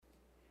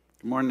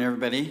Good morning,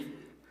 everybody.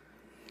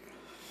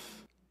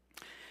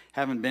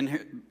 Haven't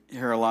been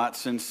here a lot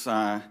since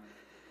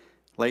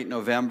late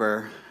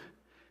November.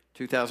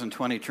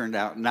 2020 turned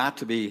out not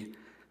to be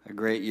a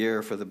great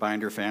year for the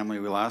Binder family.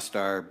 We lost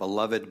our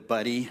beloved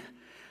Buddy,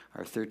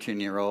 our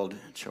 13-year-old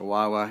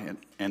Chihuahua, at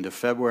the end of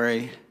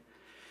February.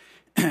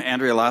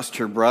 Andrea lost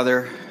her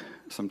brother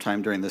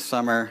sometime during the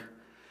summer.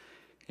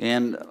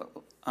 And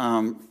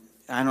I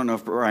don't know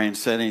if Brian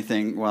said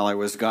anything while I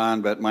was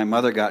gone, but my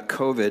mother got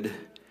COVID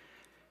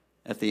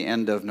at the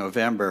end of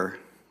November,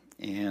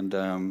 and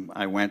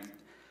I went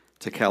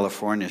to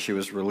California. She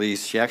was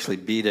released. She actually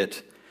beat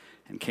it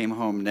and came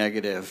home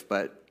negative,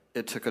 but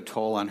it took a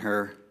toll on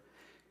her,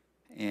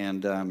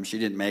 and she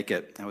didn't make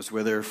it. I was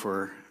with her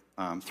for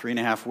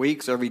 3.5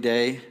 weeks every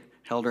day,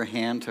 held her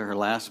hand to her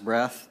last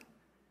breath.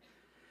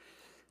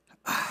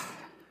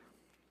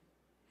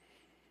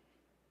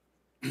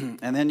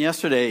 And then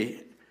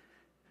yesterday,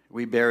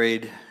 we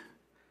buried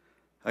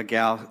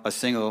a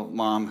single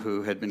mom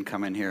who had been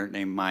coming here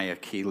named Maya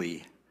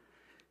Keeley,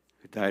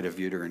 who died of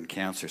uterine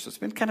cancer. So it's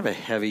been kind of a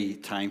heavy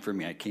time for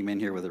me. I came in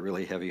here with a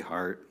really heavy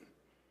heart.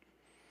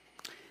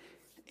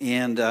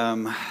 And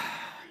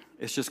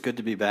it's just good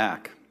to be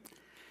back.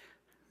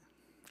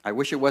 I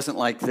wish it wasn't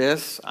like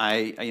this.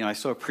 I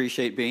so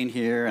appreciate being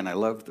here, and I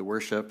love the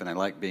worship, and I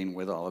like being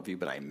with all of you,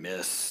 but I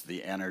miss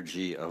the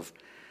energy of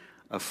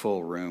a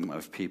full room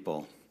of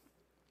people.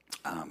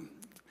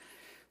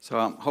 So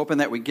I'm hoping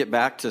that we get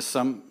back to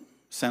some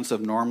sense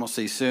of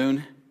normalcy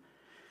soon.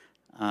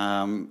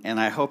 And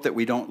I hope that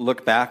we don't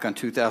look back on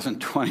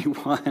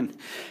 2021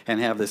 and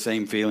have the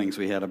same feelings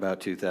we had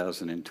about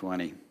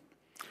 2020.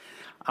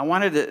 I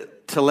wanted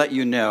to let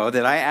you know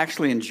that I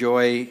actually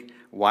enjoy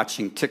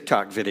watching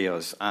TikTok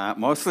videos.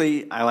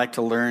 Mostly I like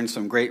to learn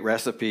some great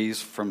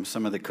recipes from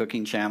some of the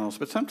cooking channels,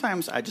 but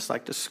sometimes I just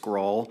like to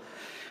scroll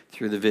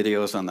through the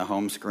videos on the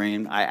home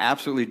screen. I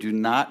absolutely do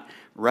not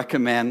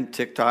recommend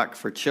TikTok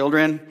for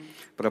children,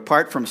 but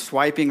apart from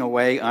swiping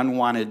away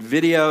unwanted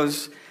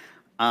videos,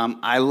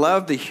 I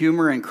love the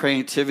humor and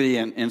creativity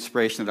and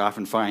inspiration that I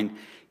often find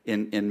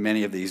in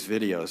many of these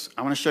videos.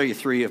 I want to show you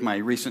 3 of my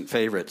recent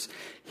favorites.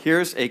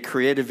 Here's a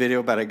creative video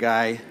about a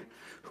guy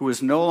who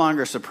was no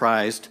longer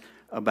surprised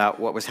about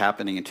what was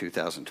happening in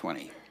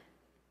 2020.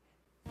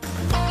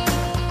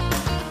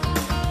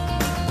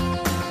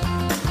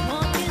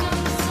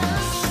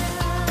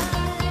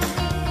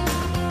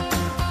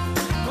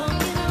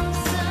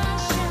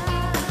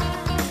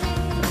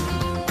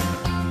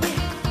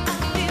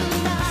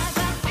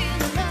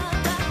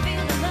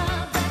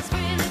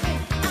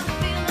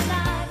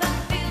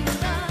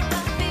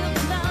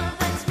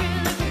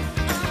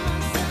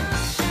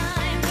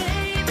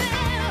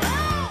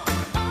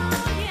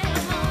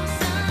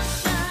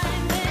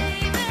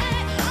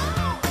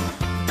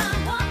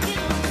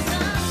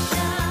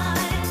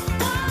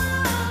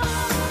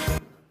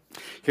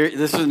 Here,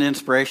 this is an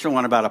inspirational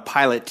one about a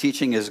pilot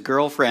teaching his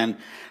girlfriend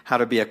how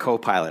to be a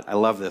co-pilot. I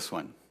love this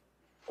one.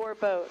 Or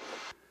both.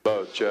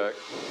 Both, check.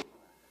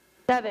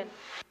 7.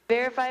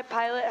 Verified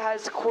pilot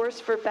has course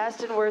for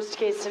best and worst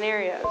case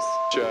scenarios.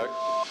 Check.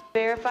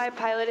 Verified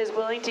pilot is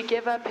willing to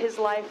give up his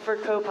life for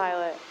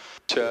co-pilot.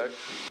 Check.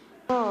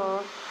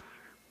 Aww.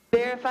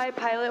 Verified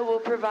pilot will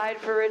provide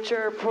for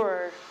richer or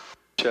poorer.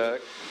 Check.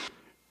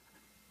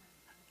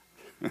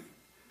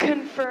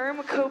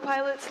 Confirm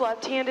co-pilot's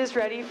left hand is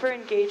ready for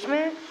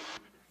engagement.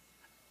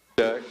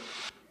 Check.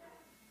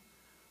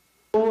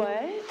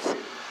 What?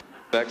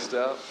 Next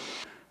up.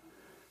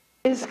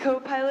 Is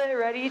co-pilot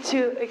ready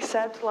to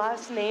accept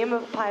last name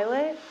of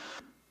pilot?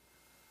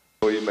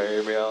 Will you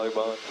marry me, Ali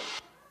Bond?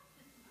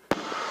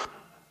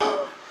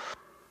 Are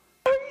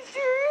you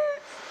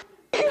serious?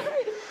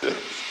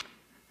 Yes.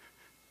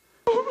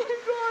 Oh my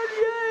God,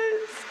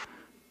 yes.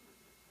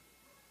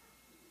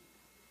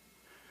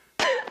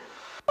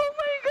 Oh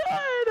my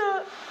God.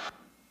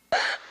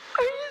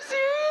 Are you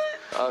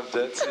serious? I'm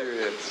dead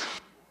serious.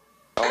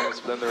 I want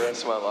to spend the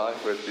rest of my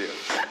life with you.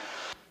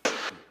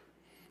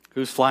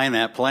 Who's flying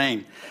that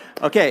plane?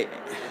 Okay.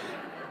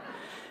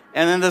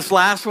 And then this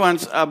last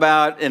one's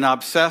about an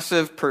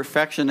obsessive,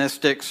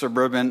 perfectionistic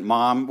suburban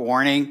mom.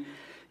 Warning,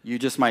 you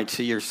just might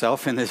see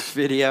yourself in this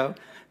video.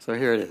 So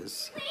here it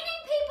is.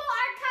 Cleaning people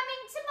are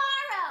coming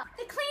tomorrow.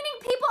 The cleaning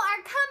people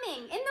are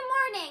coming in the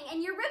morning,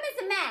 and your room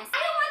is a mess. I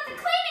don't want the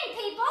cleaning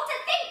people to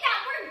think that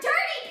we're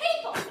dirty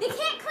people. They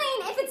can't clean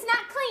if it's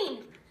not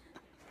clean.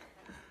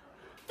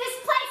 This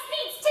place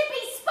needs to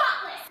be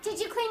spotless. Did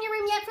you clean your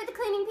room yet for the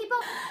cleaning people?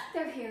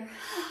 They're here.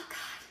 Oh,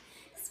 God.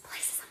 This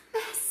place is a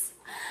mess.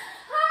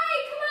 Hi,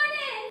 come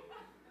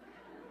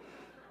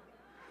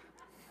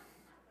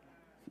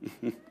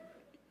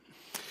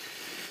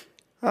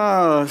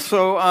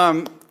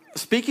on in.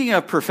 Speaking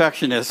of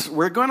perfectionists,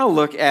 we're going to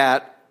look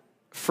at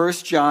 1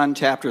 John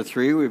chapter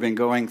 3. We've been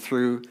going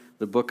through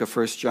the book of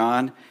 1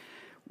 John,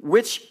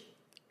 which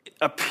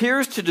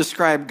appears to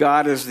describe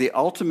God as the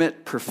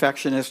ultimate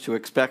perfectionist who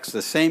expects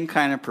the same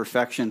kind of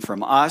perfection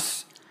from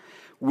us,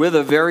 with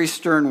a very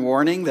stern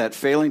warning that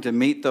failing to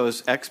meet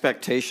those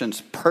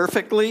expectations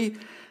perfectly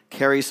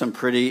carries some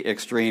pretty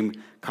extreme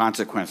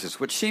consequences,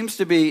 which seems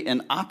to be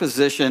in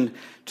opposition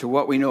to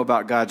what we know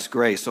about God's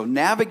grace. So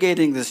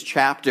navigating this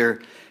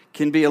chapter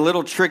can be a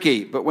little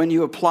tricky, but when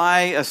you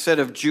apply a set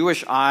of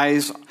Jewish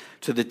eyes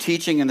to the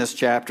teaching in this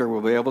chapter,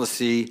 we'll be able to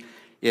see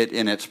it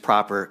in its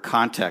proper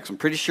context. I'm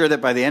pretty sure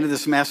that by the end of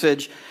this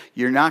message,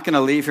 you're not going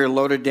to leave here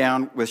loaded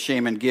down with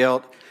shame and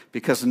guilt,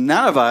 because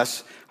none of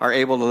us are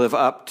able to live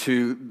up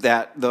to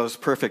those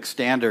perfect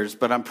standards.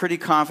 But I'm pretty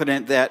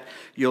confident that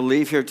you'll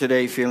leave here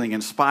today feeling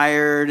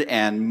inspired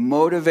and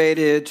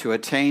motivated to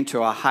attain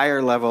to a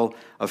higher level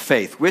of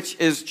faith, which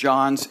is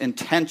John's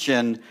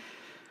intention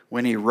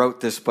when he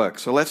wrote this book.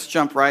 So let's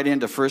jump right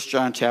into 1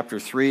 John chapter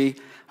 3.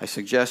 I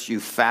suggest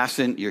you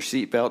fasten your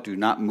seatbelt. Do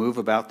not move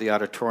about the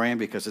auditorium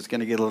because it's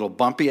going to get a little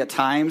bumpy at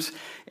times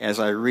as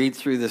I read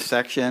through this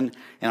section.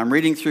 And I'm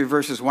reading through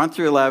verses 1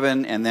 through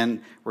 11, and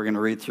then we're going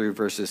to read through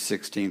verses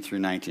 16 through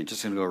 19.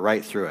 Just going to go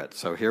right through it.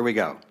 So here we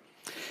go.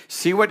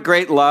 See what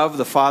great love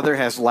the Father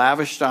has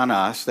lavished on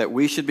us, that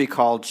we should be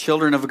called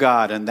children of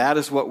God, and that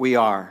is what we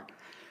are.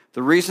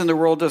 The reason the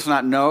world does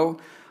not know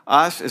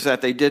us is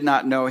that they did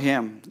not know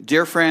him.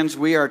 Dear friends,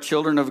 we are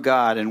children of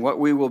God, and what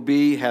we will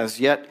be has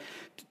yet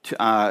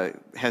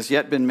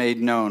been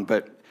made known.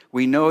 But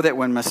we know that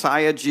when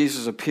Messiah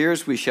Jesus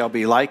appears, we shall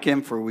be like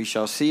him, for we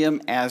shall see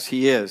him as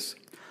he is.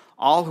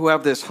 All who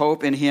have this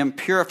hope in him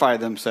purify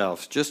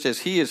themselves, just as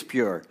he is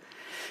pure.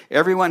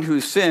 Everyone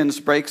who sins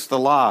breaks the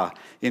law.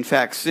 In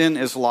fact, sin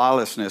is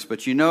lawlessness.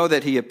 But you know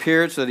that he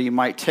appeared so that he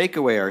might take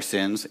away our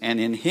sins, and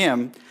in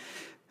him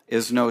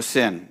is no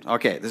sin.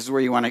 Okay, this is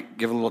where you want to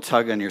give a little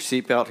tug on your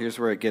seatbelt. Here's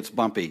where it gets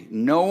bumpy.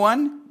 No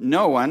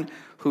one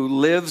who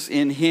lives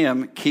in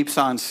him keeps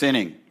on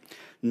sinning.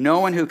 No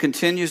one who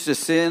continues to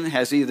sin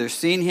has either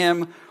seen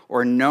him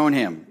or known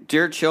him.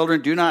 Dear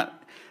children, do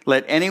not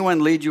let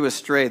anyone lead you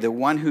astray. The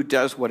one who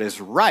does what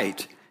is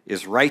right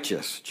is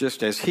righteous,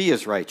 just as he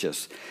is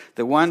righteous.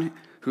 The one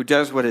who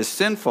does what is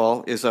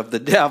sinful is of the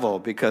devil,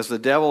 because the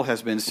devil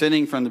has been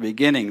sinning from the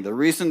beginning. The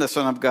reason the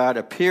Son of God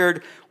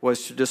appeared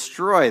was to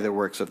destroy the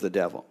works of the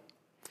devil.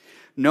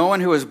 No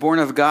one who is born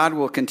of God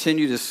will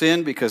continue to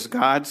sin because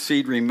God's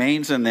seed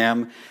remains in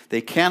them.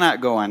 They cannot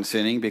go on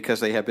sinning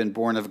because they have been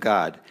born of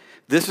God.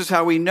 This is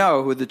how we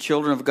know who the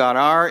children of God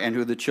are and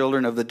who the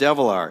children of the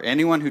devil are.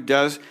 Anyone who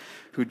does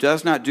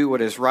not do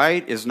what is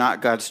right is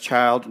not God's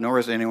child, nor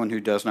is anyone who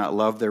does not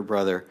love their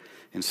brother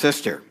and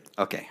sister.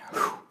 Okay,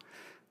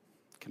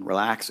 can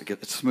relax.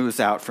 It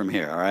smooths out from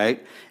here, all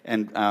right?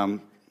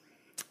 And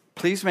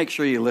please make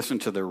sure you listen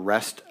to the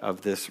rest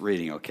of this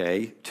reading,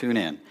 okay? Tune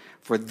in.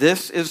 For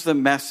this is the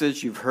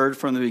message you've heard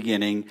from the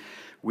beginning.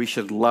 We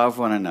should love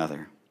one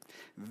another.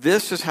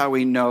 This is how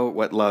we know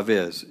what love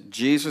is.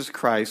 Jesus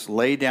Christ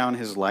laid down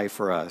his life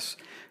for us.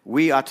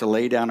 We ought to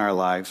lay down our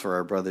lives for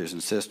our brothers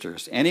and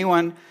sisters.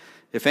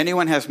 If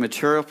anyone has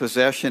material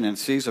possession and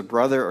sees a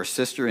brother or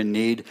sister in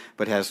need,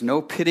 but has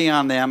no pity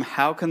on them,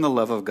 how can the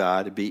love of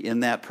God be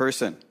in that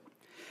person?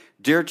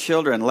 Dear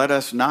children, let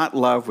us not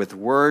love with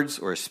words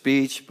or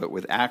speech, but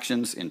with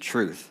actions in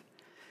truth.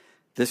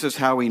 This is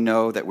how we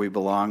know that we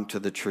belong to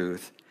the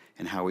truth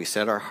and how we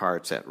set our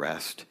hearts at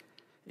rest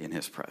in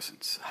his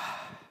presence.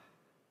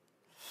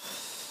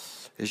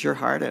 Is your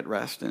heart at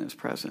rest in his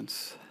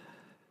presence?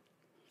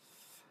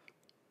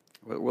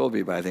 Well, it will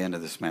be by the end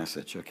of this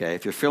message, okay?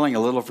 If you're feeling a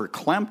little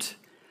verklempt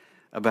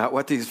about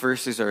what these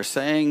verses are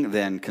saying,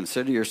 then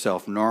consider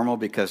yourself normal,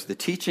 because the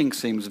teaching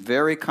seems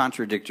very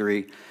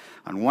contradictory.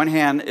 On one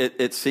hand,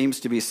 it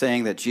seems to be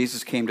saying that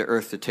Jesus came to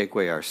earth to take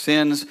away our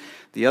sins.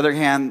 The other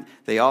hand,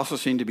 they also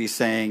seem to be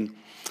saying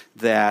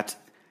that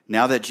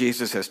now that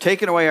Jesus has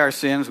taken away our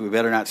sins, we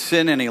better not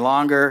sin any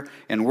longer.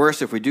 And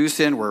worse, if we do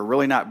sin, we're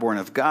really not born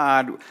of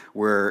God.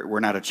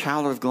 We're not a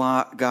child of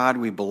God.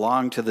 We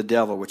belong to the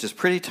devil, which is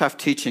pretty tough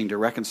teaching to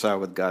reconcile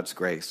with God's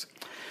grace.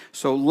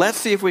 So let's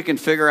see if we can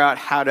figure out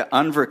how to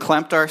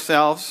unverklempt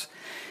ourselves.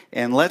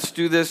 And let's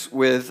do this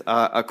with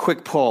a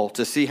quick poll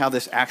to see how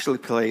this actually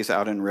plays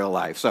out in real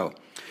life. So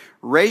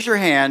raise your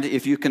hand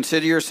if you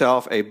consider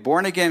yourself a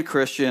born-again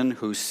Christian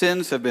whose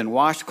sins have been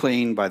washed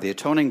clean by the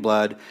atoning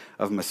blood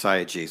of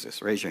Messiah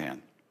Jesus. Raise your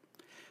hand.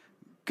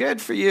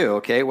 Good for you,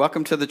 okay?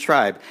 Welcome to the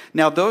tribe.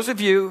 Now, those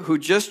of you who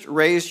just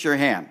raised your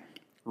hand,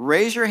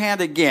 raise your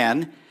hand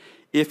again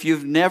if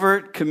you've never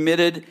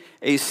committed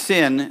a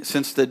sin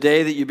since the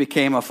day that you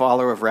became a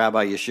follower of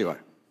Rabbi Yeshua.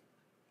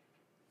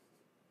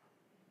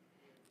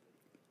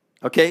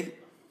 Okay?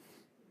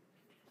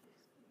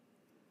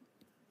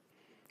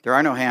 There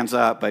are no hands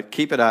up, but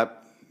keep it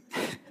up.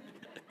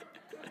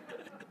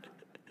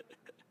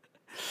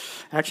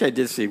 Actually, I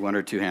did see one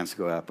or two hands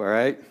go up, all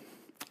right?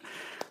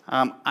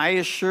 I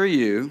assure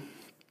you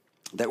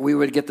that we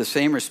would get the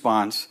same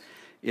response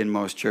in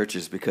most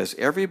churches, because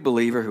every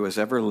believer who has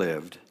ever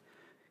lived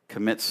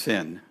commits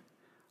sin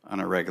on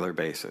a regular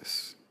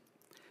basis.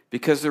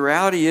 Because the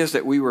reality is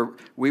that we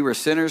were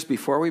sinners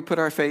before we put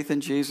our faith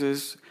in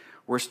Jesus.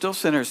 We're still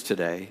sinners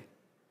today.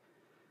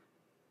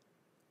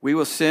 We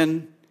will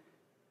sin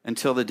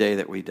until the day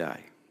that we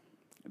die.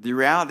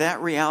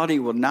 That reality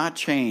will not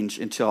change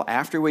until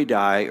after we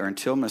die or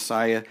until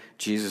Messiah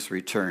Jesus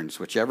returns,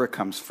 whichever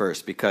comes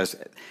first. Because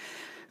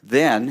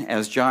then,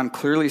 as John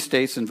clearly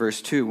states in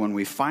verse 2, when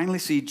we finally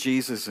see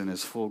Jesus in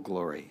his full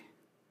glory,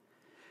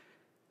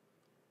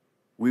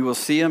 we will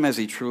see him as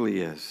he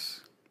truly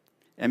is.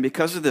 And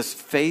because of this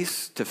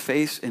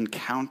face-to-face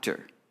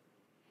encounter,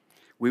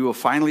 we will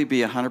finally be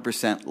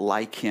 100%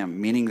 like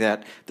him, meaning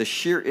that the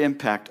sheer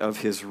impact of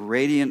his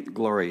radiant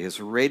glory, his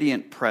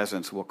radiant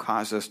presence will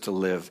cause us to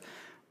live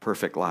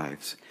perfect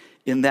lives.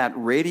 In that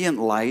radiant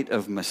light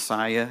of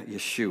Messiah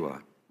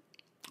Yeshua,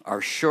 our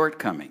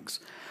shortcomings,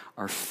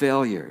 our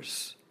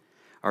failures,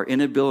 our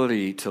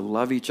inability to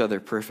love each other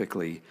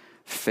perfectly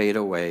fade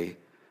away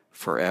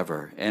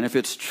forever. And if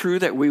it's true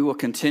that we will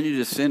continue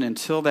to sin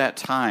until that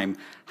time,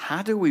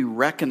 how do we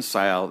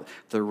reconcile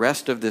the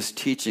rest of this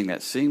teaching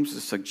that seems to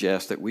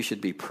suggest that we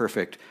should be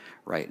perfect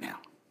right now?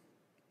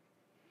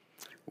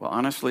 Well,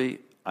 honestly,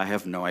 I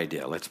have no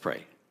idea. Let's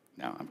pray.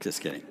 No, I'm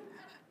just kidding.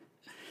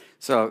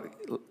 So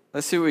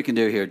let's see what we can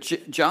do here.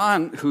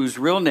 John, whose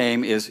real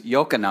name is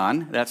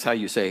Yochanan, that's how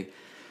you say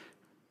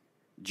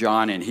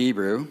John in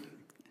Hebrew.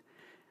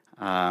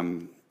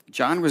 John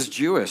was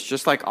Jewish,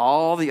 just like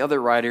all the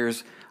other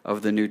writers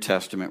of the New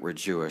Testament were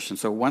Jewish. And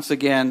so once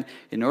again,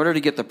 in order to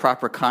get the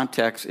proper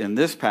context in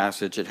this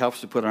passage, it helps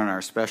to put on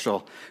our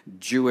special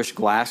Jewish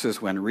glasses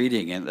when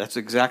reading, and that's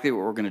exactly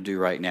what we're going to do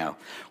right now.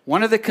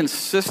 One of the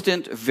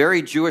consistent,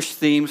 very Jewish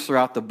themes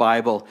throughout the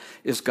Bible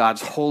is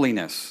God's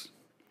holiness.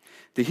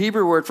 The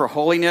Hebrew word for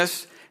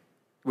holiness,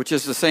 which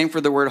is the same for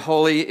the word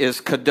holy,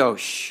 is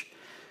kadosh.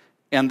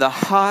 And the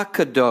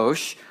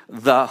ha-kadosh,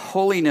 the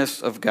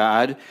holiness of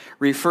God,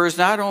 refers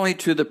not only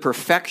to the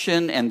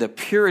perfection and the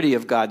purity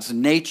of God's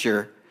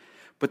nature,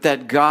 but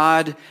that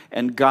God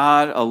and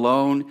God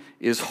alone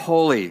is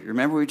holy.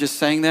 Remember we just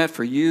sang that?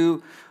 For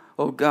you,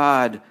 O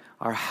God,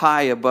 are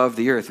high above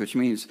the earth, which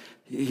means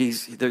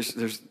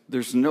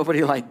there's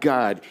nobody like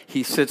God.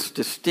 He sits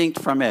distinct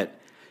from it.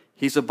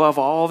 He's above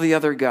all the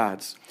other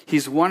gods.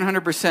 He's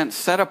 100%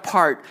 set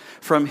apart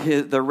from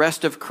the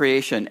rest of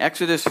creation.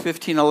 Exodus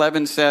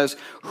 15:11 says,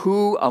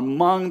 "Who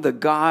among the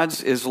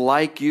gods is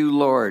like you,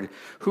 Lord?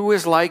 Who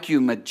is like you,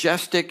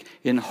 majestic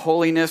in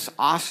holiness,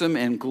 awesome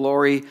in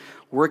glory,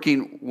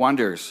 working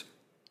wonders?"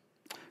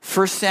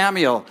 1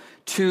 Samuel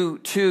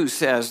 2:2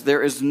 says,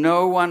 "There is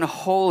no one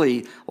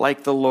holy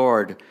like the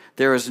Lord.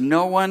 There is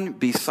no one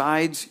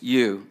besides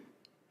you."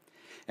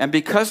 And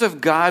because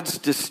of God's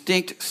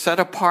distinct,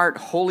 set-apart,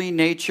 holy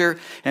nature,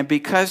 and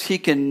because he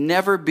can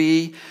never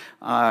be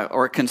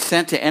or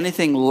consent to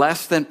anything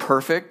less than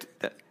perfect,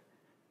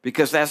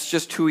 because that's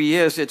just who he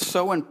is, it's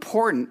so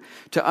important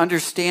to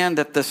understand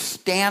that the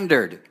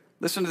standard,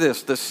 listen to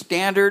this, the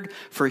standard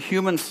for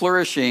human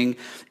flourishing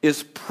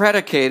is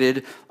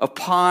predicated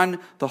upon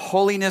the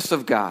holiness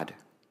of God.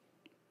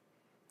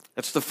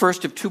 That's the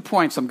first of 2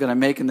 points I'm going to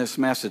make in this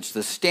message.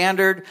 The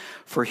standard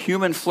for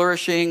human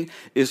flourishing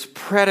is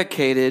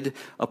predicated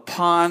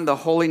upon the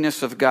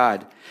holiness of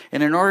God.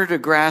 And in order to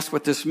grasp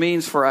what this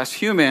means for us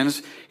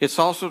humans, it's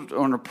also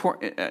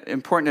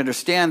important to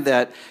understand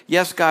that,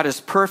 yes, God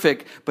is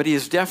perfect, but he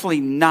is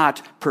definitely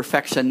not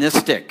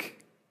perfectionistic.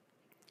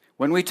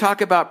 When we talk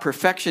about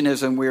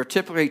perfectionism, we are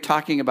typically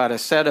talking about a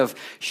set of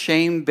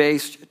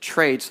shame-based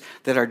traits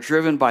that are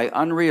driven by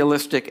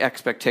unrealistic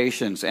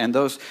expectations. And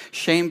those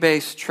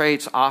shame-based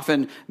traits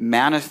often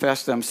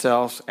manifest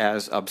themselves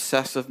as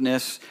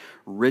obsessiveness,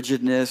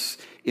 rigidness,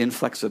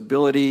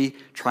 inflexibility,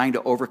 trying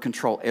to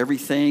over-control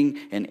everything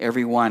and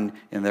everyone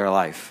in their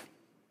life.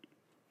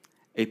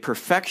 A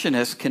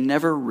perfectionist can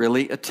never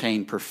really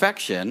attain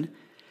perfection.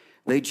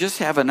 They just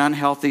have an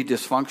unhealthy,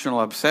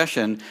 dysfunctional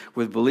obsession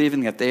with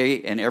believing that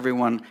they and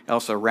everyone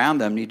else around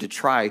them need to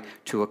try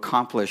to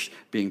accomplish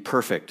being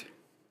perfect.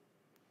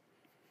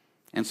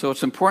 And so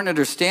it's important to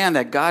understand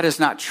that God is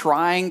not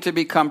trying to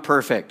become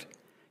perfect.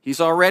 He's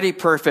already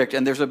perfect,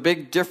 and there's a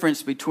big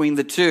difference between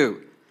the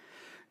two.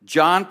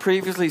 John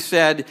previously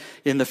said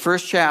in the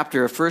first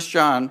chapter of 1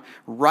 John,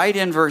 right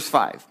in verse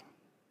 5,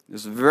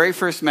 this is the very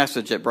first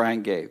message that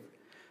Brian gave.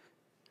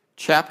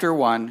 Chapter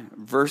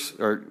 1,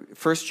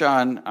 1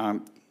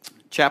 John,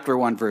 chapter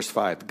 1, verse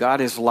 5. God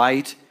is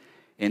light,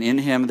 and in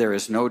him there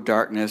is no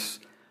darkness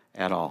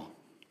at all.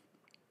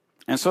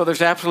 And so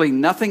there's absolutely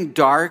nothing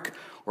dark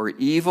or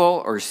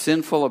evil or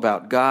sinful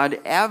about God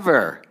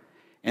ever.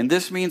 And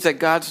this means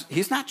that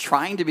he's not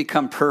trying to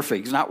become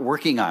perfect. He's not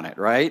working on it,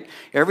 right?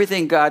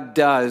 Everything God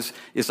does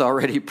is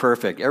already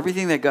perfect.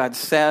 Everything that God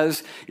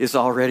says is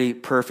already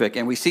perfect.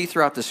 And we see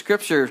throughout the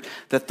scripture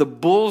that the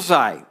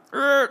bullseye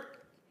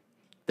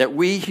that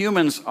we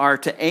humans are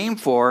to aim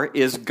for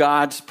is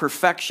God's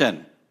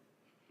perfection.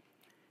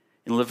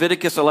 In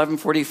Leviticus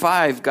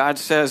 11:45, God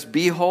says,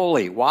 "Be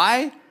holy."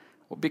 Why?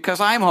 Well, because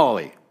I'm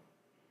holy.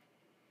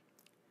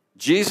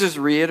 Jesus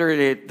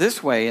reiterated it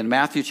this way in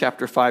Matthew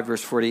chapter 5,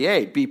 verse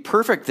 48. "Be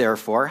perfect,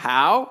 therefore."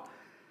 How?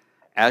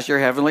 As your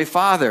heavenly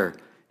Father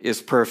is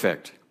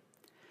perfect.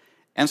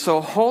 And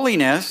so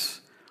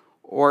holiness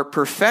or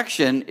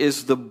perfection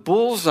is the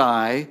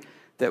bullseye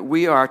that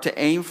we are to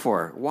aim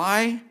for.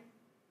 Why?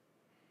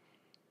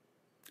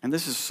 And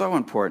this is so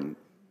important.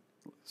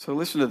 So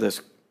listen to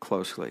this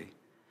closely.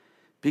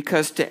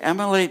 Because to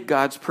emulate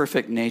God's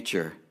perfect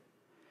nature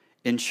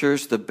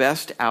ensures the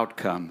best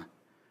outcome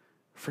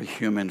for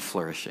human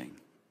flourishing.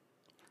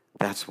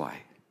 That's why.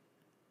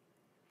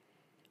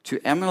 To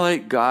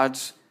emulate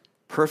God's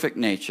perfect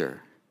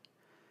nature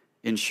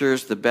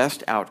ensures the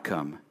best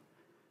outcome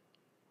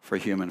for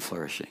human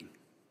flourishing.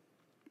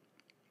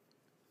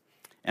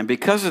 And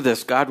because of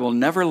this, God will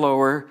never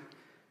lower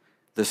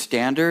the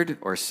standard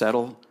or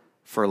settle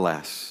for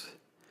less.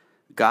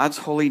 God's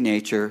holy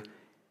nature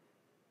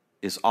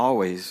is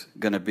always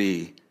going to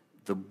be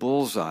the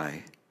bullseye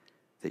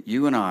that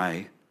you and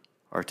I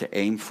are to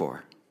aim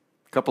for.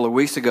 A couple of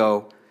weeks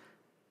ago,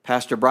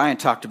 Pastor Brian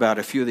talked about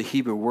a few of the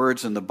Hebrew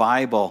words in the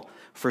Bible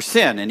for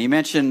sin, and he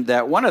mentioned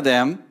that one of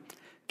them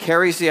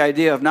carries the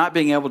idea of not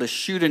being able to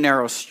shoot an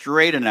arrow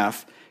straight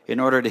enough in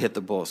order to hit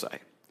the bullseye.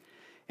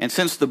 And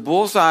since the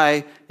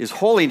bullseye is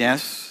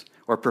holiness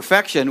or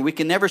perfection, we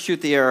can never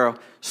shoot the arrow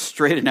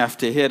straight enough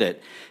to hit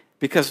it,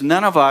 because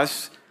none of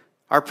us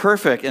are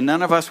perfect, and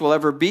none of us will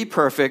ever be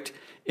perfect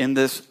in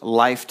this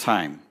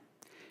lifetime.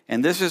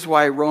 And this is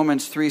why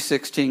Romans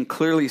 3:16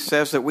 clearly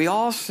says that we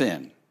all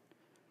sin.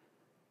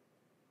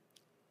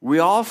 We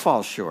all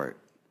fall short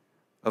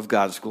of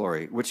God's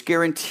glory, which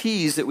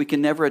guarantees that we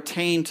can never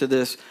attain to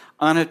this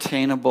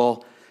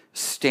unattainable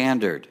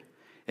standard.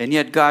 And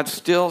yet God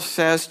still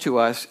says to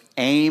us,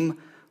 aim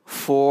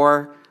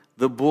for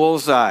the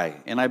bullseye.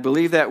 And I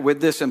believe that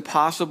with this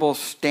impossible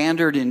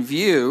standard in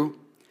view,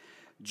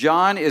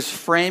 John is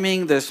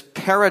framing this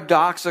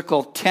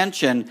paradoxical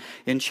tension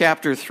in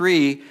chapter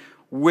 3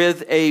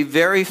 with a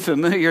very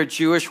familiar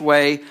Jewish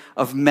way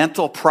of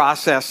mental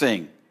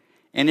processing.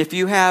 And if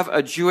you have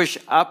a Jewish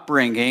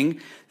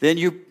upbringing, then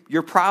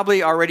you're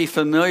probably already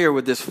familiar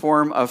with this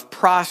form of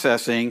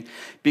processing,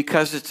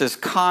 because it's as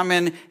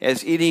common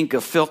as eating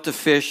gefilte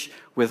fish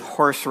with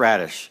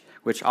horseradish,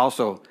 which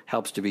also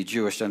helps to be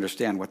Jewish to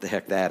understand what the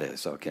heck that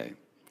is, okay?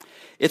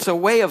 It's a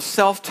way of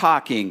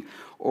self-talking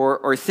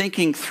or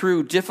thinking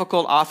through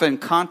difficult, often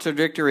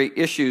contradictory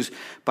issues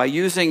by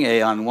using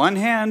a on one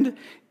hand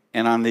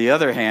and on the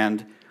other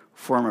hand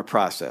form of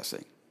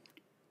processing.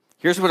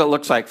 Here's what it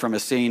looks like from a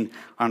scene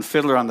on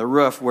Fiddler on the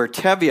Roof, where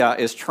Tevye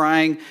is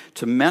trying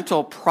to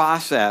mental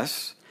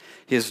process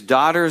his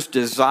daughter's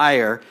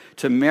desire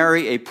to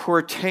marry a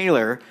poor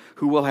tailor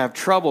who will have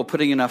trouble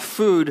putting enough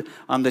food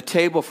on the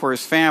table for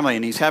his family,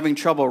 and he's having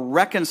trouble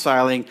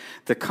reconciling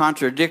the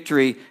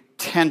contradictory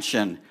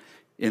tension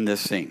in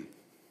this scene.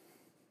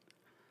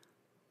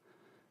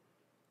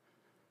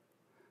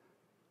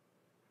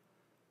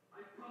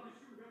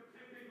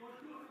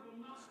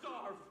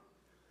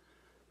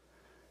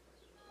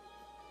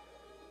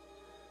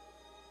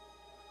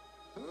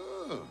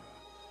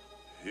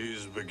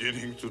 He's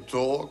beginning to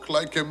talk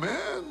like a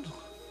man.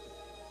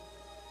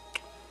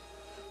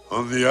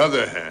 On the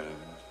other hand,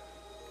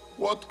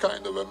 what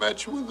kind of a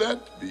match would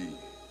that be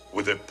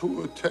with a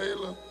poor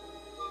tailor?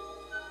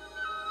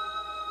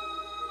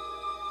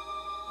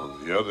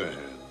 On the other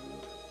hand,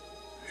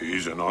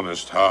 he's an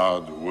honest,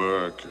 hard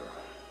worker.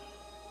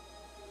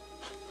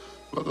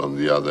 But on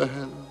the other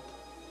hand,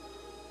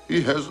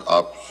 he has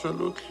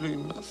absolutely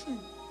nothing.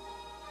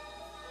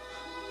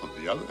 On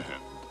the other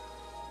hand,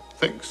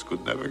 things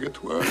could never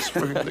get worse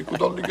for him. They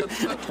could only get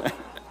better.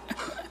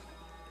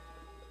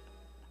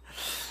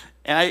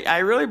 And I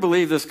really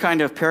believe this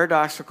kind of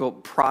paradoxical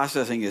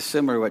processing is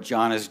similar to what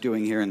John is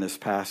doing here in this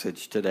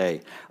passage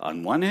today.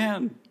 On one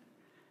hand,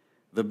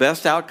 the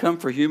best outcome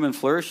for human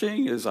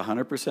flourishing is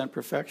 100%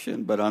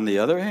 perfection. But on the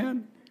other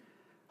hand,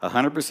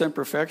 100%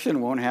 perfection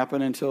won't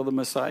happen until the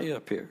Messiah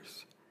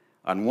appears.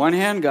 On one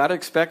hand, God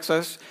expects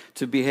us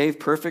to behave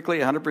perfectly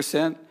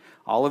 100%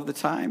 all of the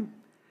time.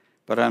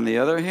 But on the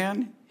other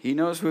hand, he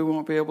knows we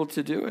won't be able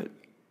to do it.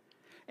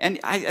 And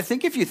I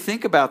think if you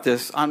think about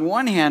this, on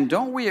one hand,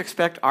 don't we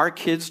expect our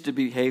kids to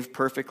behave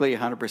perfectly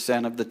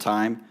 100% of the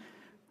time?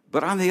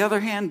 But on the other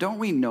hand, don't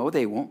we know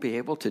they won't be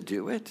able to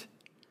do it?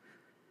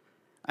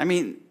 I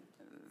mean,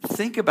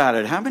 think about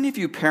it. How many of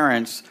you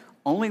parents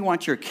only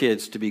want your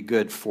kids to be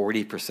good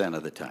 40%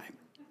 of the time?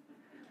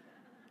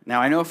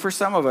 Now, I know for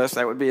some of us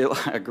that would be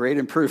a great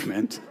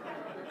improvement.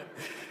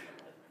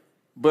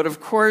 But of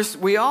course,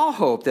 we all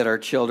hope that our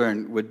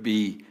children would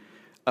be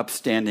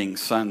upstanding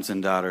sons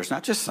and daughters,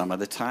 not just some of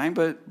the time,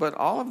 but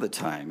all of the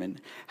time.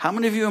 And how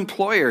many of you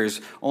employers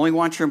only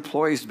want your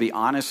employees to be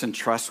honest and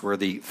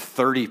trustworthy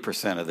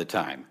 30% of the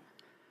time?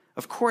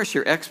 Of course,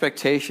 your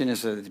expectation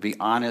is to be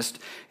honest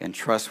and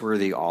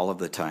trustworthy all of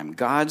the time.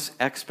 God's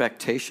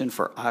expectation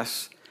for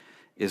us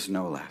is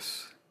no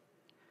less.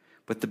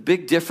 But the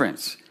big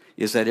difference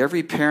is that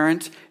every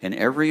parent and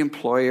every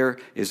employer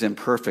is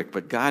imperfect,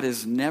 but God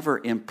is never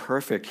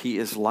imperfect. He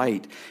is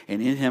light,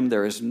 and in him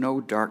there is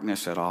no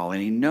darkness at all,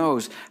 and he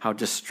knows how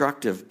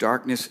destructive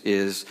darkness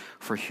is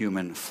for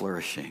human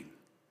flourishing.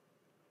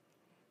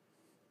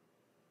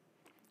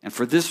 And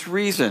for this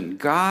reason,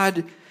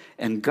 God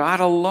and God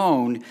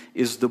alone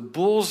is the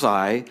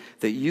bullseye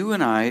that you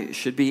and I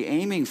should be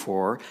aiming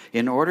for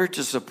in order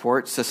to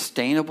support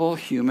sustainable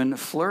human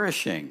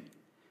flourishing.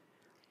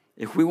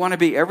 if we want to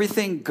be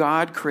everything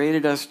God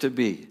created us to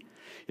be,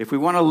 if we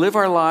want to live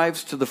our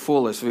lives to the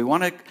fullest, if we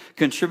want to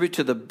contribute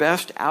to the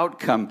best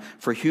outcome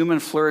for human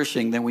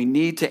flourishing, then we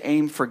need to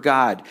aim for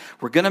God.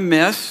 We're going to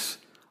miss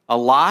a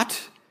lot,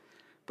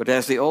 but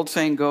as the old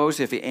saying goes,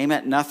 if you aim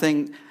at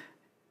nothing,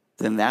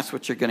 then that's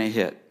what you're going to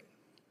hit.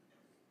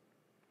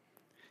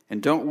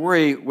 And don't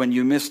worry when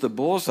you miss the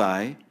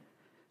bullseye.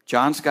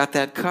 John's got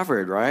that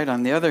covered, right?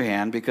 On the other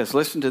hand, because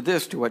listen to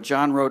this, to what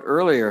John wrote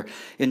earlier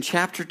in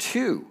chapter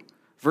 2,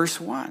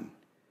 verse 1.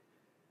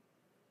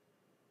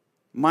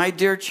 My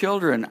dear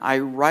children, I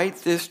write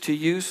this to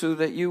you so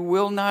that you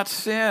will not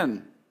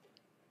sin.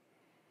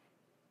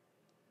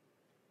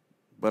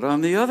 But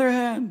on the other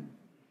hand,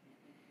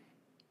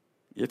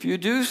 if you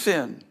do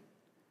sin,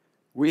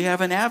 we have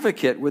an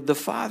advocate with the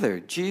Father,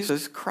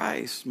 Jesus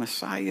Christ,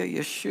 Messiah,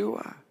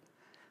 Yeshua,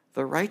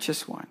 the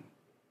righteous one.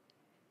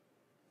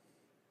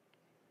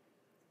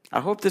 I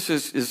hope this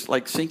is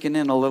like sinking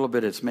in a little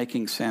bit. It's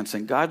making sense.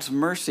 In God's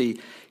mercy,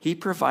 he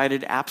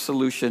provided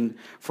absolution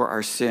for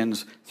our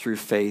sins through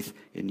faith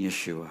in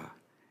Yeshua.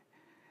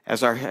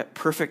 As our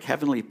perfect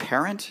heavenly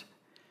parent,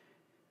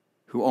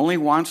 who only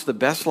wants the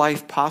best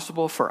life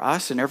possible for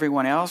us and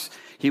everyone else,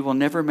 he will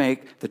never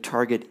make the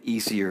target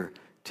easier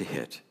to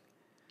hit.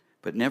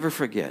 But never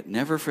forget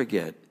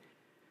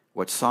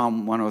what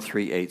Psalm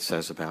 103:8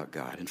 says about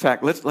God. In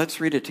fact, let's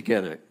read it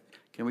together.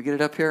 Can we get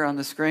it up here on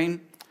the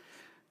screen?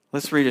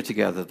 Let's read it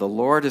together. The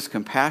Lord is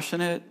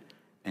compassionate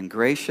and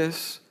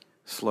gracious,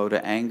 slow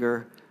to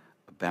anger,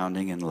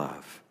 abounding in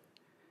love.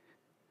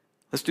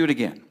 Let's do it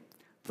again.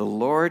 The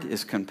Lord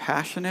is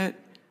compassionate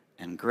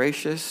and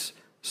gracious,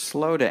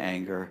 slow to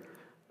anger,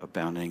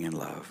 abounding in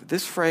love.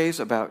 This phrase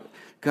about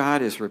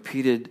God is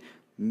repeated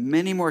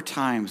many more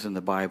times in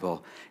the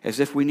Bible, as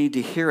if we need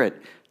to hear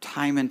it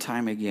time and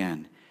time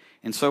again.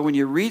 And so when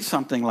you read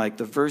something like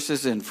the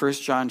verses in 1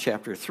 John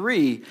chapter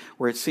 3,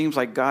 where it seems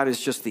like God is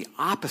just the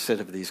opposite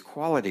of these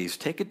qualities,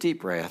 take a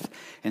deep breath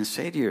and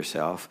say to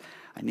yourself,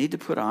 I need to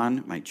put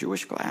on my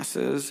Jewish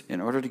glasses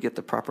in order to get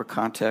the proper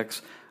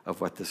context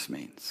of what this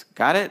means.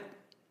 Got it?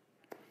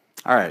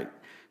 All right.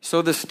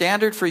 So the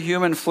standard for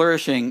human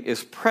flourishing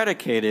is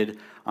predicated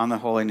on the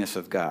holiness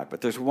of God. But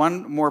there's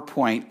one more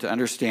point to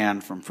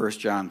understand from 1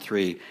 John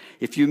 3.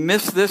 If you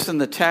miss this in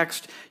the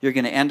text, you're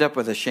going to end up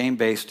with a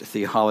shame-based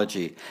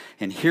theology.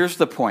 And here's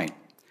the point.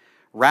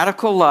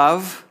 Radical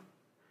love,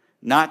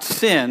 not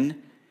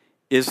sin,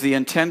 is the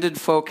intended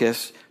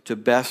focus to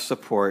best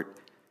support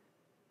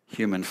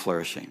human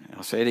flourishing.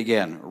 I'll say it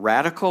again.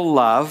 Radical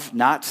love,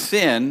 not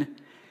sin,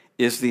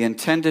 is the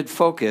intended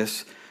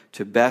focus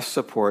to best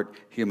support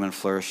human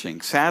flourishing.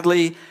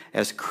 Sadly,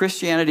 as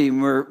Christianity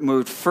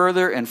moved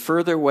further and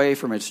further away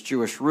from its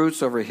Jewish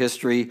roots over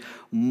history,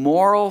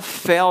 moral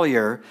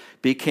failure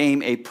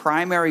became a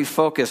primary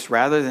focus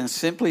rather than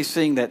simply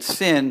seeing that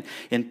sin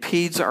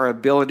impedes our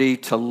ability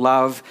to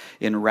love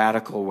in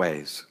radical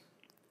ways.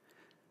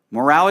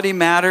 Morality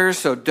matters,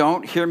 so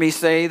don't hear me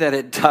say that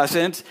it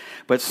doesn't,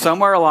 but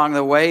somewhere along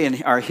the way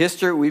in our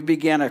history, we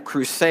began a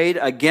crusade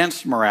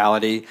against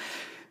morality.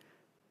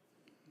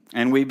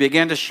 And we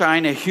began to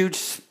shine a huge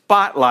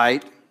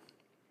spotlight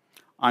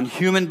on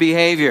human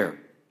behavior.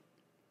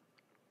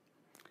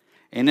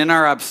 And in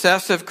our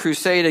obsessive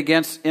crusade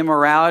against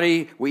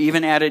immorality, we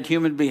even added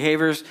human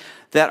behaviors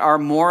that are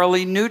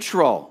morally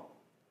neutral.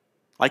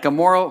 Like a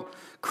moral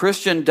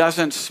Christian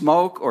doesn't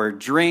smoke or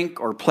drink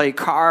or play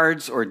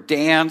cards or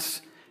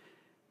dance.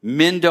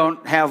 Men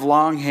don't have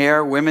long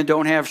hair. Women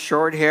don't have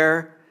short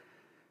hair.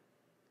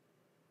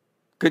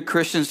 Good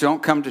Christians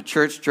don't come to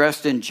church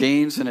dressed in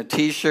jeans and a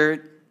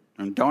t-shirt.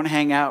 And don't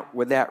hang out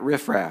with that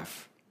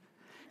riffraff.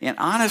 And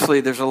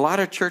honestly, there's a lot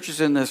of churches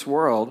in this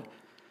world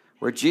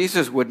where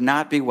Jesus would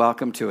not be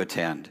welcome to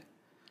attend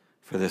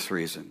for this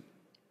reason.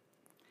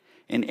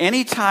 And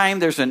any time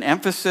there's an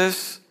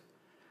emphasis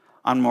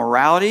on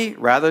morality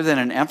rather than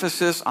an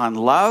emphasis on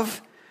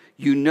love,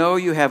 you know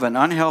you have an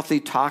unhealthy,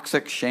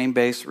 toxic,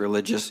 shame-based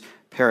religious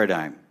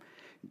paradigm.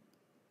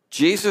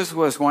 Jesus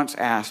was once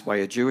asked by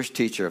a Jewish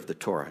teacher of the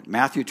Torah,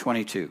 Matthew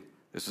 22,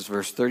 this is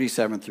verse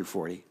 37 through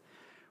 40.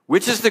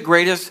 Which is the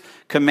greatest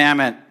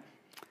commandment?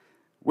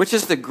 Which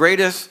is the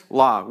greatest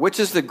law? Which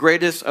is the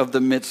greatest of the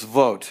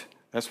mitzvot?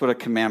 That's what a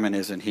commandment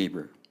is in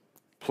Hebrew.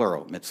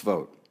 Plural,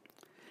 mitzvot.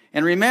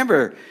 And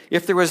remember,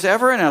 if there was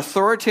ever an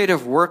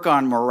authoritative work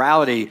on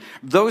morality,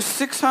 those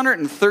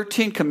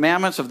 613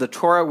 commandments of the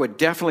Torah would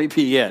definitely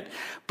be it.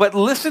 But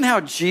listen how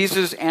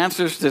Jesus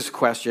answers this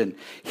question.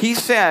 He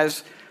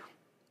says,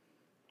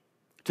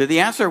 to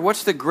the answer,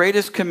 what's the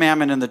greatest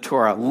commandment in the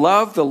Torah?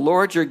 Love the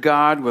Lord your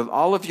God with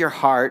all of your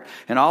heart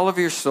and all of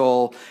your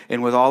soul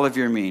and with all of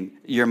your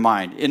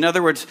mind. In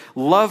other words,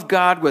 love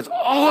God with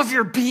all of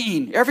your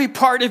being, every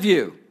part of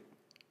you.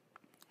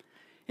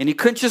 And he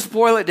couldn't just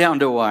boil it down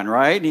to one,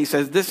 right? And he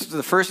says, this is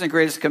the first and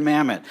greatest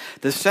commandment.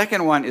 The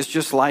second one is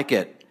just like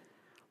it.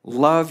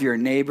 Love your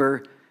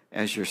neighbor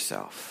as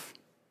yourself.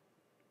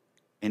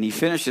 And he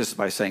finishes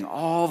by saying,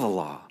 all the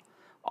law,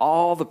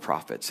 all the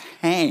prophets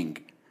hang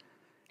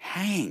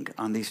hang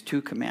on these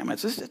two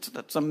commandments.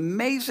 It's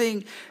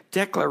amazing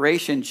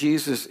declaration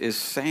Jesus is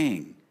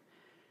saying,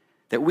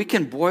 that we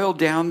can boil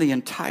down the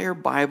entire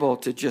Bible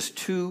to just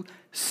two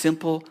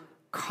simple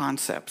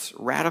concepts,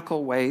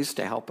 radical ways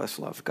to help us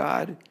love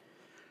God,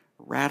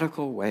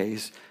 radical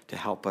ways to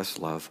help us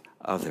love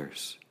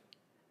others.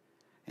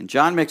 And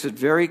John makes it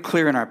very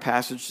clear in our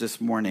passage this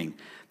morning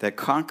that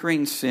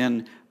conquering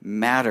sin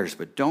matters,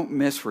 but don't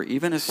miss for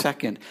even a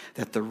second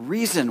that the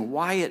reason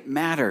why it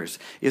matters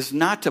is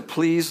not to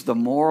please the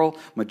moral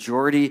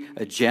majority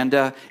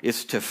agenda.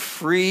 It's to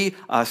free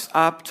us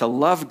up to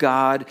love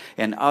God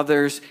and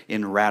others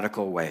in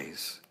radical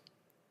ways.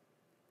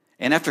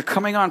 And after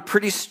coming on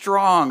pretty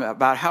strong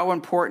about how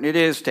important it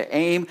is to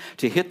aim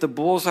to hit the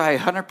bullseye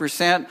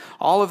 100%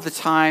 all of the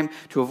time,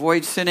 to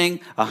avoid sinning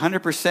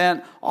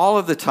 100% all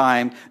of the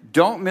time,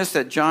 don't miss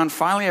that John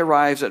finally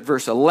arrives at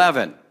verse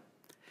 11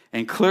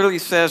 and clearly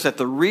says that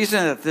the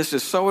reason that this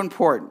is so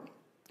important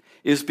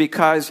is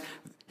because,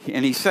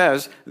 and he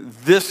says,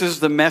 this is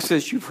the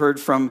message you've heard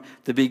from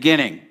the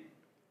beginning.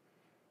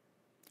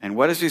 And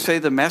what does he say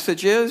the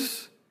message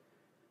is?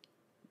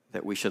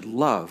 That we should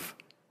love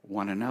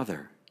one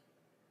another.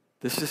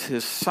 This is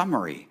his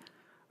summary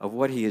of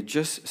what he had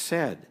just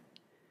said.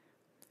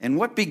 And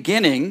what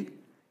beginning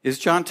is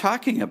John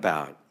talking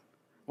about?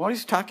 Well,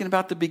 he's talking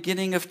about the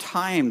beginning of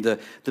time, the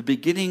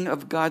beginning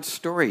of God's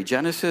story.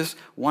 Genesis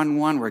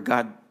 1:1, where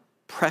God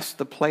pressed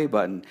the play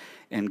button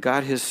and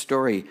got his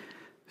story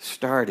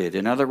started.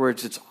 In other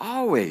words, it's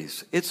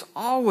always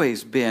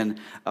been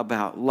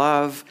about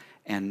love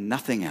and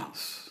nothing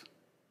else.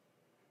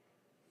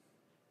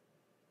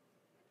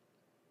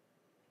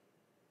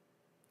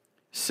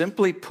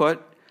 Simply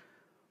put,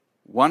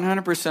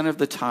 100% of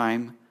the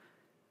time,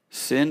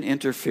 sin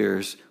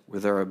interferes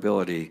with our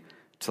ability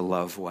to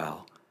love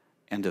well.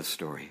 End of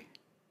story.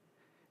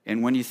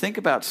 And when you think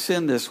about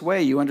sin this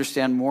way, you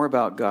understand more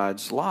about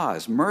God's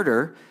laws.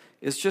 Murder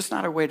is just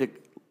not a way to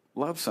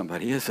love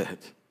somebody, is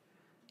it?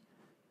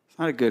 It's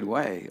not a good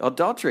way.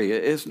 Adultery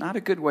is not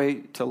a good way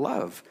to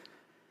love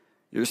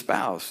your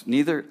spouse.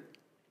 Neither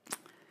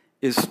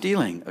is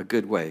stealing a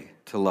good way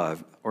to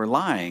love, or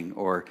lying,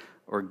 or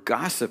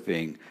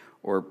gossiping,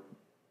 or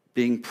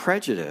being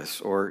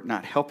prejudiced, or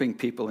not helping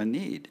people in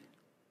need.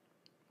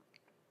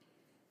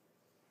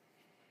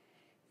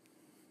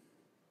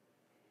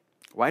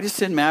 Why does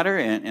sin matter,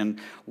 and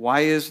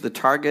why is the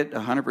target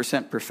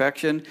 100%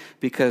 perfection?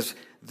 Because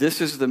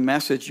this is the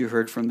message you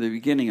heard from the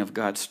beginning of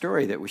God's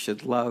story, that we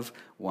should love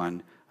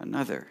one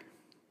another.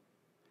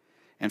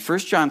 And 1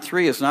 John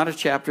 3 is not a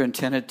chapter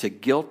intended to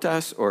guilt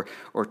us or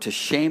to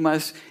shame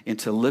us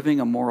into living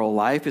a moral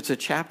life. It's a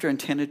chapter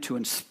intended to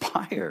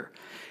inspire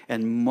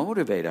and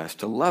motivate us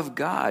to love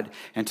God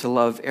and to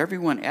love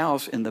everyone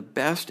else in the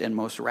best and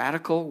most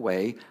radical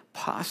way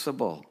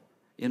possible,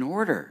 in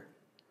order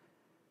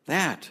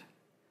that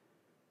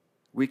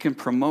we can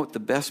promote the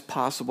best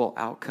possible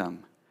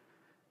outcome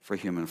for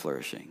human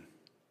flourishing.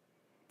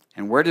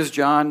 And where does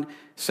John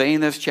say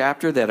in this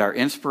chapter that our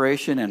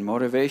inspiration and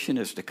motivation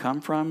is to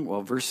come from?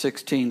 Well, verse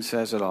 16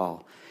 says it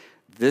all.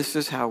 This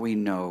is how we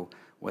know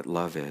what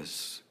love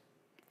is,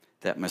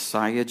 that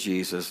Messiah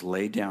Jesus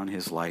laid down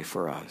his life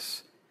for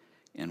us,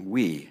 and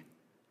we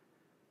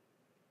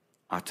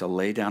ought to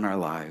lay down our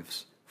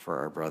lives for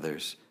our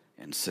brothers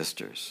and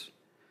sisters.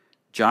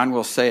 John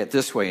will say it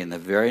this way in the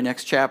very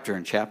next chapter,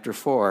 in chapter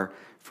 4,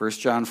 1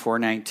 John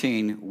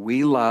 4:19.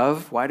 We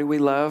love. Why do we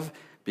love?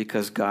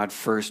 Because God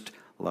first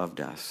loved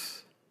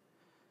us.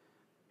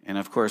 And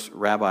of course,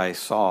 Rabbi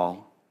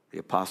Saul, the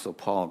Apostle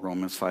Paul,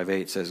 Romans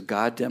 5:8 says,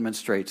 God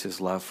demonstrates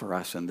his love for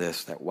us in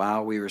this, that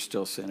while we were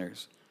still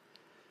sinners,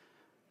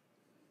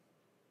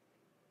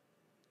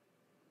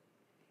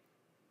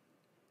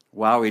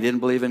 while we didn't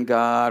believe in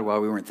God,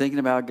 while we weren't thinking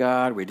about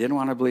God, we didn't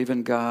want to believe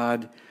in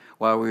God,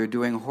 while we were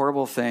doing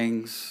horrible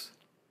things,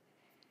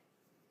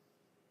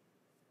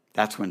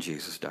 that's when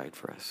Jesus died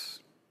for us.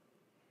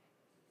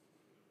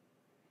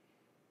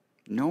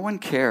 No one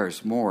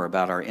cares more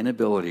about our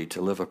inability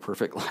to live a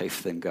perfect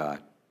life than God.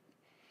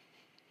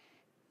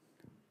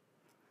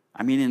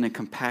 I mean, in a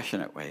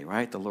compassionate way,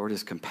 right? The Lord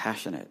is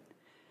compassionate.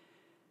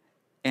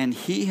 And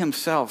he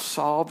himself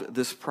solved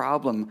this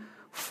problem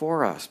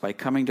for us by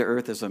coming to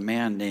earth as a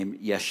man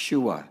named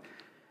Yeshua.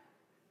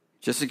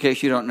 Just in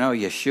case you don't know,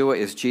 Yeshua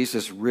is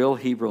Jesus' real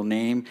Hebrew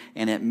name,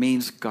 and it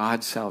means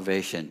God's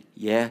salvation.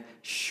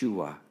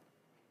 Yeshua.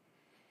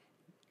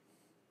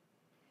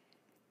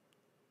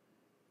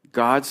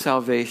 God's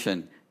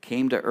salvation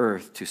came to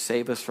earth to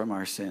save us from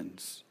our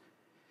sins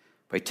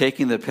by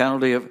taking the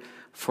penalty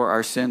for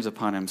our sins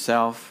upon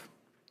himself,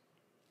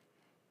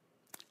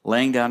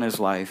 laying down his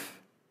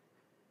life,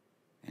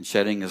 and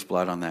shedding his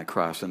blood on that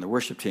cross. And the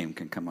worship team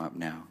can come up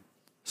now.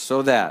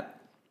 So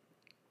that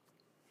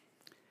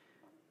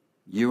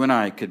you and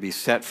I could be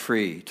set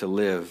free to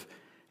live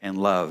and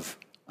love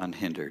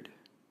unhindered,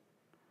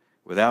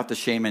 without the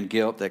shame and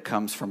guilt that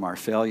comes from our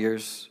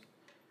failures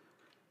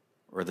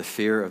or the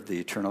fear of the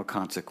eternal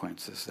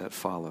consequences that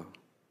follow.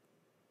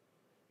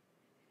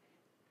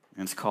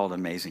 And it's called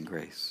amazing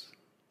grace.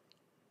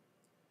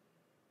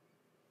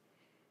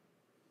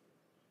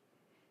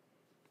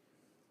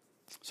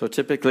 So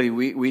typically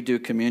we do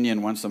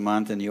communion once a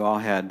month, and you all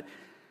had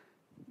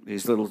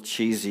these little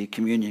cheesy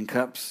communion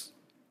cups,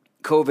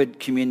 COVID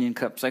communion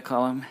cups, I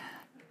call them.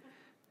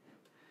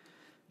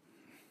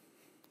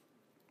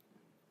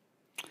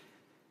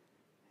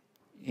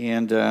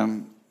 And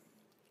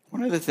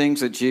one of the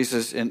things that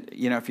Jesus, and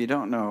if you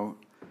don't know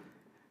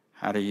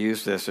how to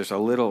use this, there's a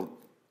little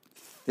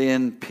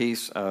thin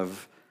piece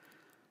of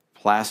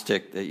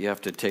plastic that you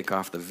have to take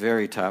off the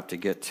very top to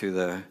get to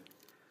the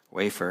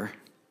wafer.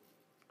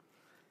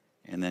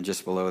 And then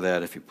just below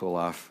that, if you pull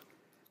off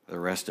the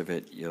rest of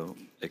it, you'll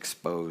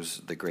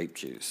expose the grape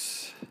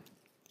juice.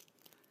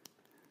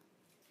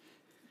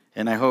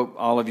 And I hope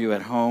all of you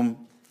at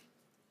home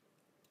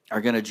are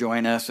going to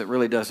join us. It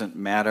really doesn't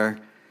matter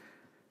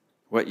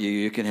what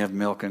you can have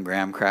milk and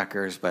graham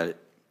crackers,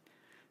 but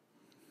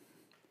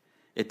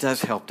it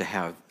does help to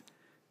have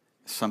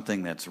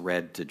something that's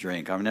red to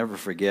drink. I'll never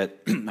forget,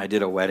 I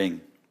did a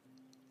wedding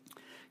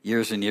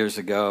years and years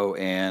ago,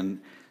 and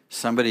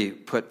somebody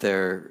put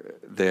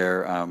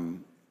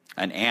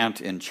an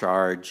aunt in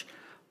charge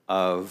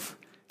of,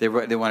 they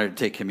wanted to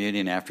take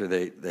communion after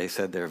they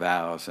said their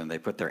vows, and they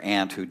put their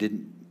aunt, who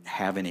didn't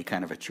have any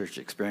kind of a church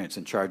experience,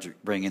 in charge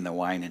of bringing the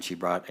wine, and she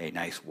brought a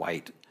nice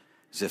white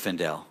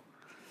Zinfandel.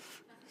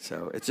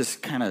 So it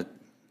just kind of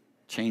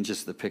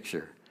changes the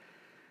picture.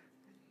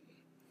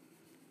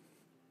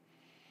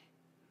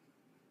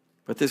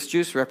 But this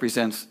juice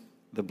represents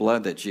the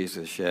blood that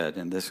Jesus shed,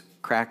 and this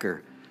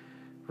cracker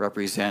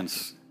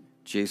represents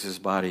Jesus'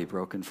 body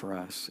broken for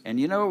us. And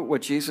you know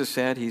what Jesus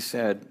said? He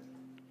said,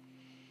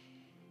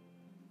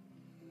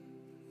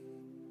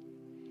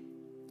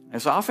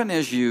 as often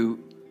as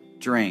you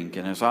drink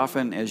and as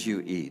often as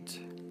you eat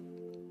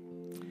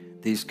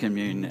these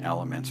communion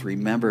elements,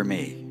 remember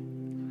me.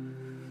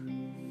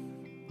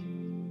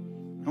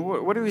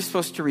 What are we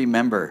supposed to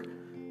remember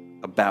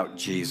about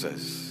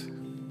Jesus?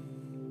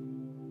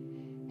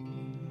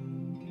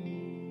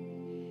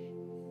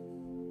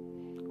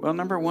 Well,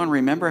 number one,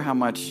 remember how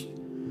much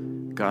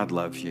God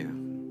loves you.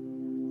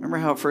 Remember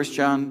how 1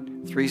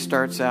 John 3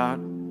 starts out?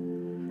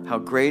 How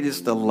great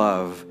is the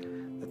love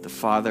that the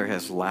Father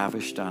has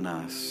lavished on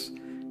us,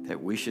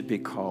 that we should be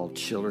called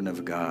children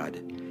of God,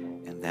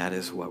 and that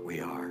is what we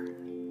are.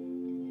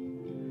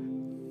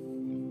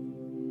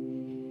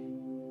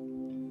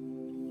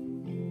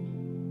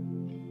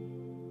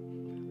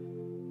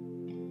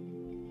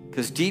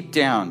 Because deep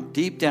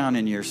down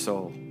in your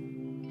soul,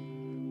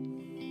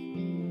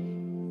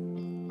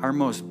 our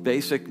most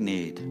basic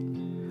need,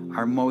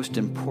 our most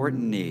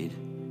important need,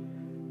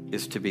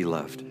 is to be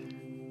loved.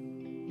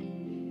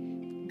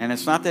 And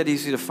it's not that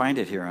easy to find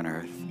it here on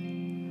earth.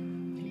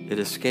 It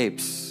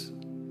escapes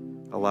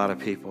a lot of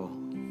people.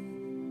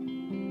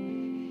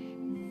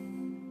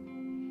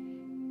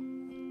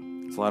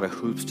 There's a lot of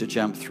hoops to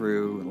jump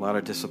through, a lot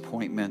of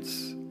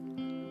disappointments.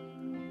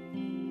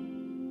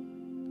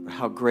 But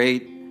how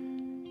great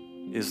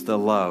is the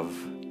love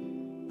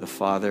the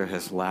Father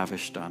has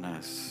lavished on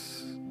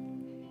us.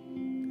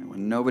 And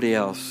when nobody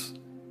else,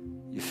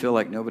 you feel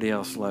like nobody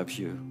else loves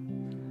you,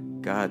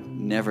 God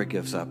never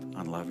gives up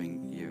on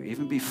loving you.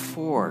 Even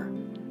before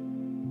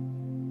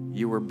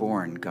you were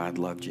born, God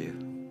loved you.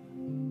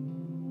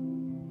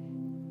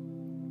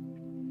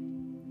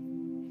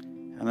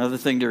 Another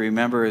thing to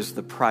remember is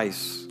the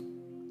price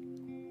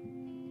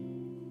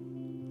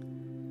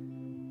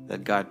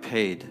that God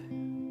paid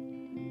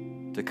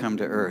to come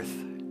to earth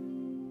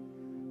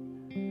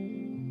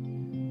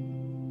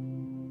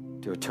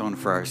to atone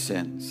for our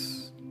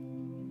sins.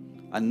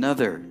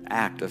 Another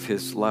act of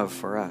his love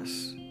for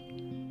us.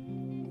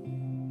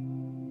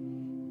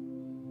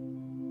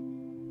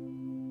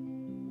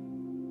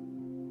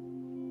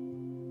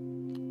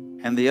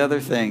 And the other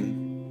thing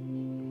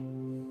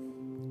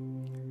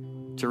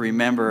to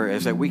remember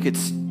is that we could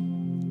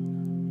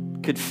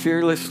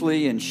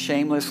fearlessly and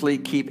shamelessly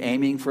keep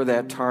aiming for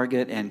that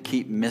target and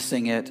keep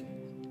missing it.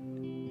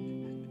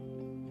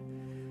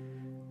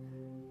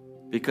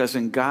 Because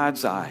in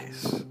God's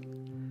eyes,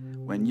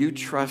 when you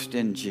trust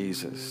in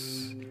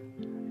Jesus,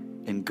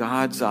 in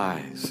God's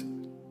eyes,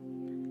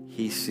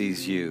 he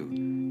sees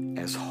you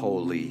as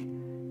holy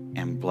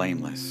and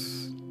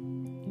blameless,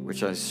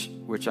 which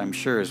I'm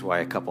sure is why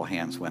a couple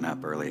hands went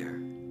up earlier.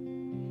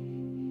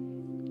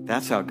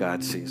 That's how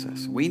God sees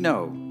us. We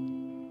know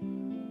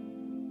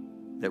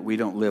that we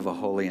don't live a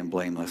holy and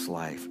blameless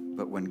life,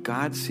 but when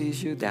God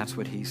sees you, that's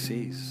what he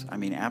sees. I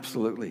mean,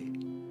 absolutely,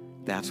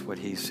 that's what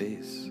he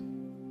sees.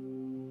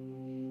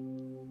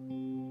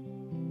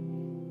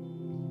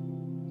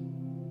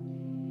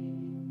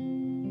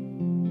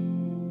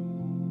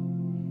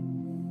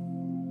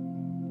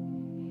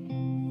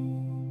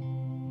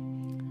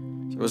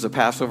 It was a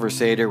Passover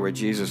Seder where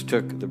Jesus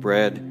took the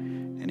bread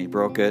and he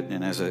broke it,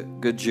 and as a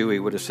good Jew, he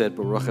would have said,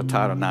 Baruch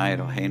atah Adonai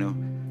Eloheinu,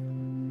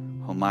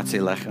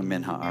 homatzi lechem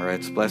min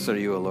haaretz. Blessed are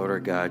you, O Lord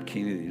our God,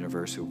 King of the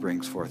universe, who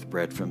brings forth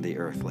bread from the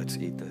earth. Let's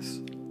eat this.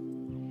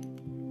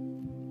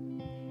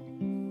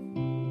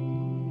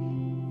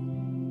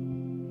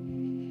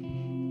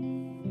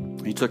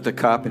 He took the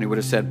cup and he would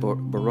have said,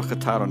 Baruch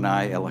atah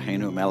Adonai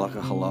Eloheinu melech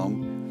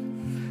haolam.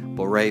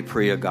 Borei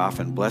Priya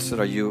Goffen. Blessed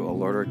are you, O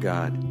Lord our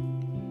God,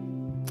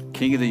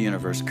 King of the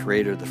universe,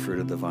 creator of the fruit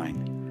of the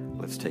vine.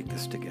 Let's take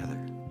this together.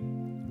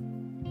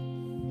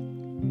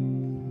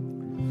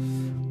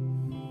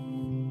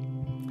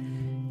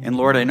 And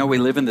Lord, I know we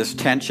live in this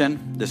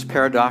tension, this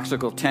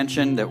paradoxical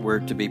tension that we're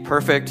to be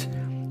perfect,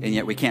 and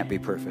yet we can't be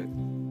perfect.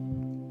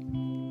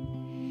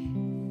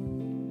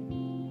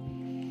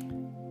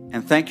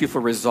 And thank you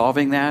for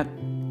resolving that.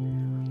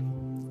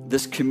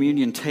 This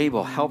communion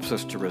table helps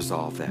us to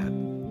resolve that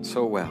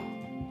so well.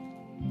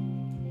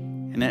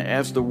 And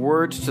as the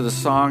words to the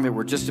song that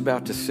we're just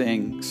about to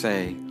sing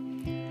say,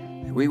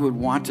 we would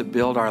want to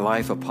build our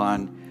life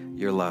upon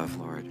your love,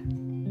 Lord.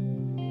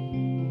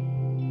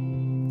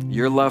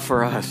 Your love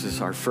for us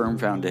is our firm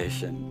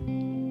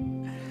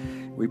foundation.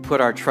 We put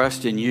our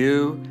trust in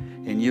you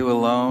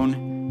alone.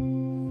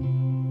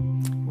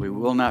 We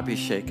will not be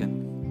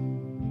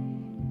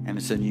shaken. And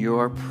it's in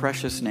your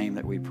precious name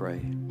that we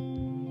pray.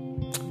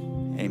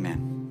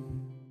 Amen.